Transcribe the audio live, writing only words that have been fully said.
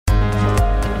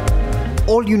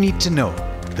all you need to know,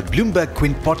 the Bloomberg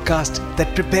Quint podcast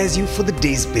that prepares you for the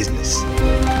day's business.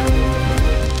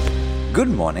 Good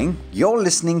morning. You're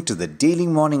listening to the Daily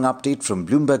Morning Update from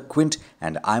Bloomberg Quint,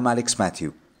 and I'm Alex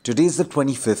Matthew. Today is the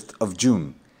 25th of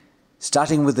June.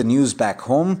 Starting with the news back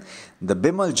home, the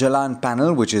Bimal Jalan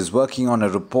panel, which is working on a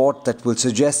report that will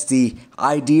suggest the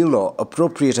ideal or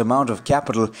appropriate amount of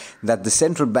capital that the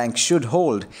central bank should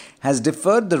hold, has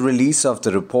deferred the release of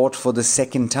the report for the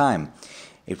second time.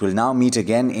 It will now meet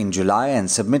again in July and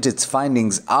submit its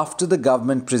findings after the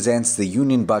government presents the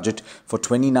Union Budget for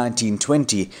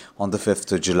 2019-20 on the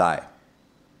 5th of July.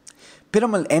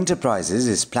 Piramal Enterprises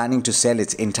is planning to sell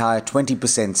its entire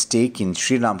 20% stake in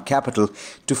Shriram Capital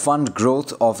to fund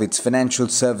growth of its financial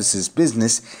services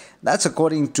business. That's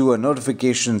according to a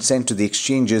notification sent to the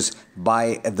exchanges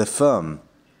by the firm.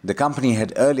 The company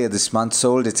had earlier this month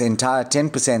sold its entire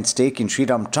 10% stake in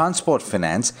Shriram Transport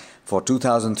Finance for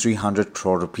 2,300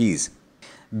 crore rupees.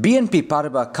 BNP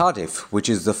Paribas Cardiff, which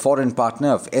is the foreign partner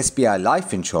of SBI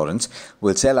Life Insurance,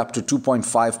 will sell up to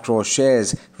 2.5 crore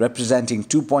shares, representing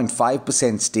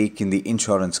 2.5% stake in the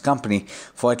insurance company,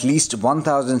 for at least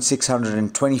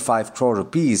 1,625 crore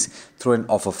rupees through an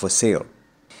offer for sale.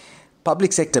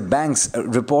 Public sector banks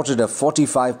reported a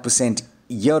 45%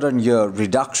 year-on-year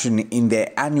reduction in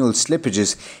their annual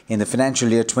slippages in the financial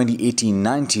year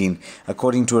 2018-19,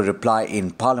 according to a reply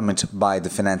in Parliament by the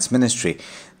Finance Ministry.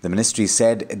 The ministry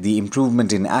said the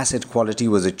improvement in asset quality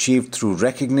was achieved through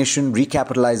recognition,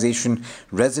 recapitalization,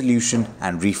 resolution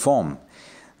and reform.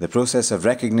 The process of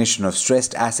recognition of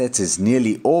stressed assets is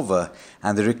nearly over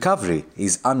and the recovery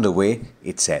is underway,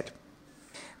 it said.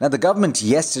 Now, the government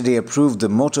yesterday approved the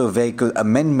Motor Vehicle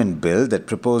Amendment Bill that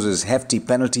proposes hefty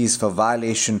penalties for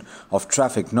violation of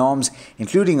traffic norms,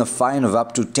 including a fine of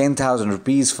up to 10,000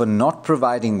 rupees for not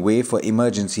providing way for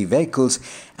emergency vehicles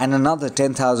and another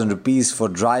 10,000 rupees for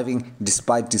driving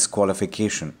despite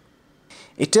disqualification.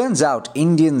 It turns out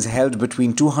Indians held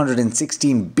between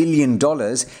 $216 billion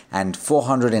and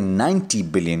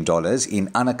 $490 billion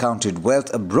in unaccounted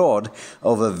wealth abroad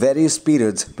over various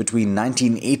periods between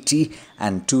 1980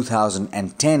 and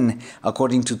 2010,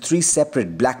 according to three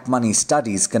separate black money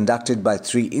studies conducted by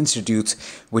three institutes,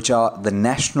 which are the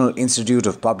National Institute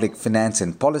of Public Finance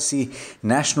and Policy,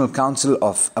 National Council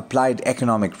of Applied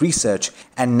Economic Research,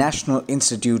 and National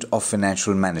Institute of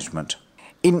Financial Management.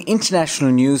 In international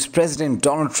news, President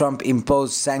Donald Trump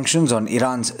imposed sanctions on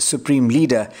Iran's supreme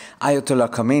leader,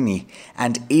 Ayatollah Khamenei,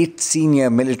 and 8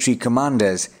 senior military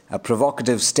commanders, a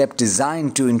provocative step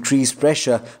designed to increase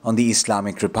pressure on the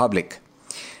Islamic Republic.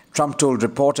 Trump told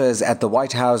reporters at the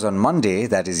White House on Monday,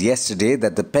 that is yesterday,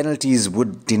 that the penalties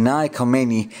would deny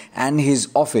Khamenei and his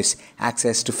office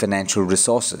access to financial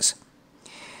resources.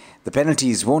 The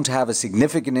penalties won't have a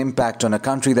significant impact on a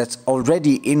country that's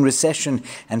already in recession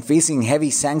and facing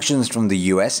heavy sanctions from the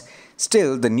US.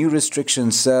 Still, the new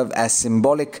restrictions serve as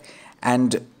symbolic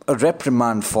and a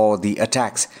reprimand for the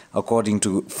attacks, according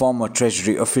to former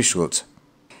Treasury officials.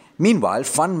 Meanwhile,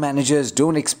 fund managers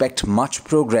don't expect much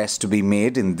progress to be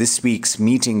made in this week's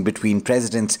meeting between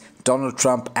Presidents Donald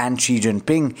Trump and Xi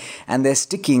Jinping, and they're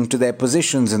sticking to their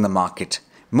positions in the market.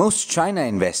 Most China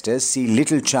investors see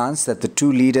little chance that the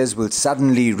two leaders will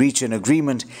suddenly reach an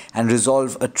agreement and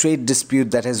resolve a trade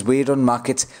dispute that has weighed on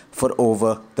markets for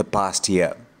over the past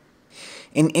year.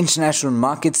 In international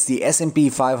markets, the S&P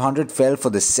 500 fell for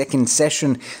the second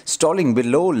session, stalling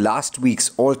below last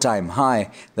week's all-time high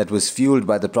that was fueled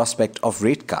by the prospect of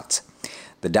rate cuts.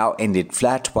 The Dow ended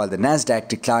flat while the Nasdaq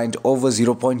declined over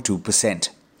 0.2%.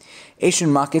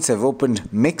 Asian markets have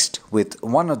opened mixed, with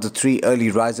one of the three early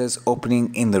risers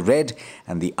opening in the red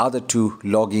and the other two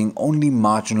logging only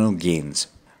marginal gains.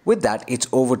 With that, it's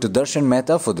over to Darshan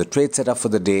Mehta for the trade setup for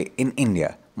the day in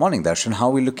India. Morning, Darshan. How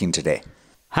are we looking today?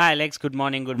 Hi Alex, good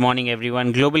morning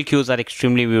everyone. Global cues are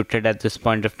extremely muted at this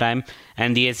point of time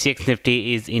and the SGX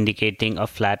Nifty is indicating a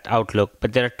flat outlook.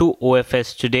 But there are two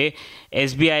OFS today,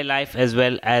 SBI Life as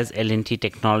well as L&T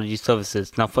Technology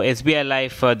Services. Now for SBI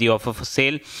Life, the offer for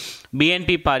sale,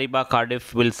 BNP Paribas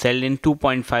Cardiff will sell in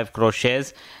 2.5 crore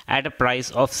shares at a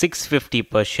price of 650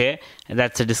 per share. And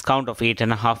that's a discount of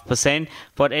 8.5%.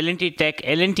 For L&T Tech,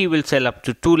 L&T will sell up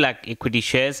to 2 lakh equity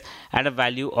shares at a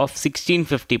value of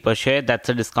 1650 per share. That's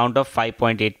a discount of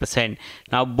 5.8%.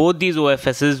 Now both these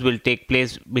OFSs will take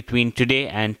place between today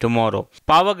and tomorrow.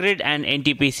 Power Grid and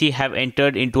NTPC have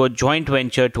entered into a joint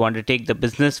venture to undertake the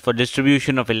business for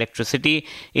distribution of electricity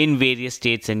in various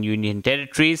states and union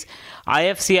territories.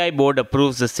 IFCI board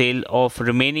approves the sale of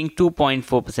remaining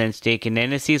 2.4% stake in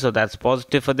NSE, so that's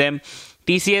positive for them.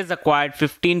 TCS acquired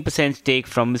 15% stake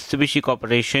from Mitsubishi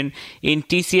Corporation in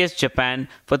TCS Japan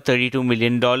for $32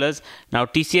 million. Now,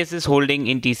 TCS's holding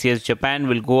in TCS Japan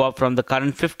will go up from the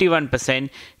current 51%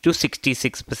 to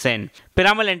 66%.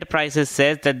 Piramal Enterprises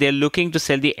says that they are looking to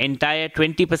sell the entire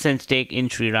 20% stake in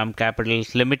Shriram Capital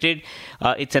Limited.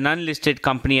 It's an unlisted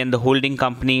company and the holding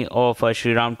company of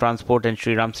Shriram Transport and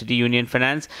Shriram City Union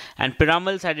Finance, and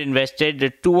Piramals had invested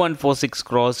 2146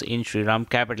 crores in Shriram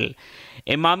Capital.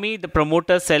 Emami, the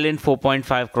promoters sell in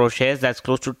 4.5 crore shares, that's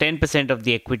close to 10% of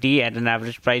the equity at an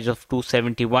average price of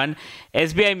 271.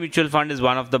 SBI Mutual Fund is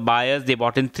one of the buyers. They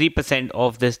bought in 3%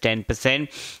 of this 10%.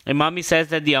 Emami says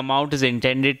that the amount is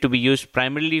intended to be used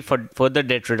primarily for further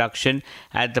debt reduction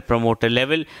at the promoter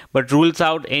level, but rules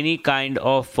out any kind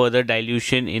of further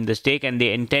dilution in the stake, and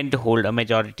they intend to hold a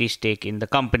majority stake in the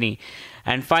company.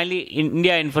 And finally,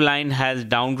 India Infoline has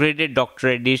downgraded Dr.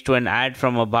 Reddy's to an add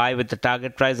from a buy with a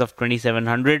target price of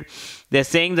 2,700. They're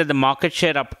saying that the market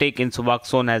share uptake in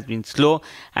Suboxone has been slow,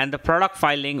 and the product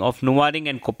filing of Nuvaring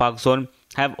and Copaxone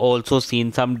have also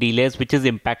seen some delays, which is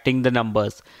impacting the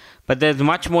numbers. But there's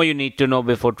much more you need to know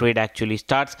before trade actually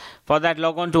starts. For that,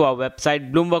 log on to our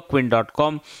website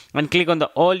bloombergquint.com and click on the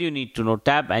All You Need to Know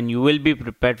tab, and you will be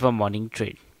prepared for morning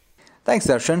trade. Thanks,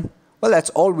 Darshan. Well,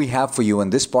 that's all we have for you on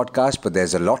this podcast, but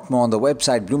there's a lot more on the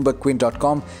website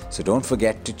bloombergquint.com, so don't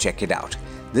forget to check it out.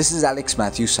 This is Alex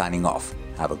Matthews signing off.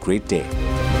 Have a great day.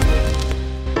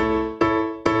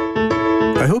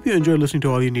 I hope you enjoyed listening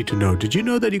to All You Need to Know. Did you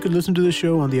know that you could listen to the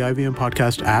show on the IVM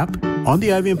Podcast app? On the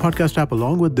IVM Podcast app,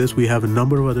 along with this, we have a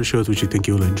number of other shows which you think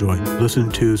you'll enjoy.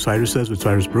 Listen to Cyrus Says with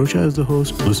Cyrus Brocha as the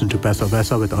host. Listen to Paisa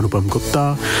Vaisa with Anupam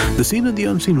Gupta. The Scene and the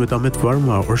Unseen with Amit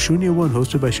Verma. Or Shunya One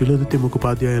hosted by Shiladitya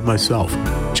Mukhopadhyay and myself.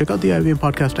 Check out the IVM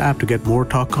Podcast app to get more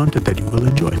talk content that you will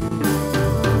enjoy.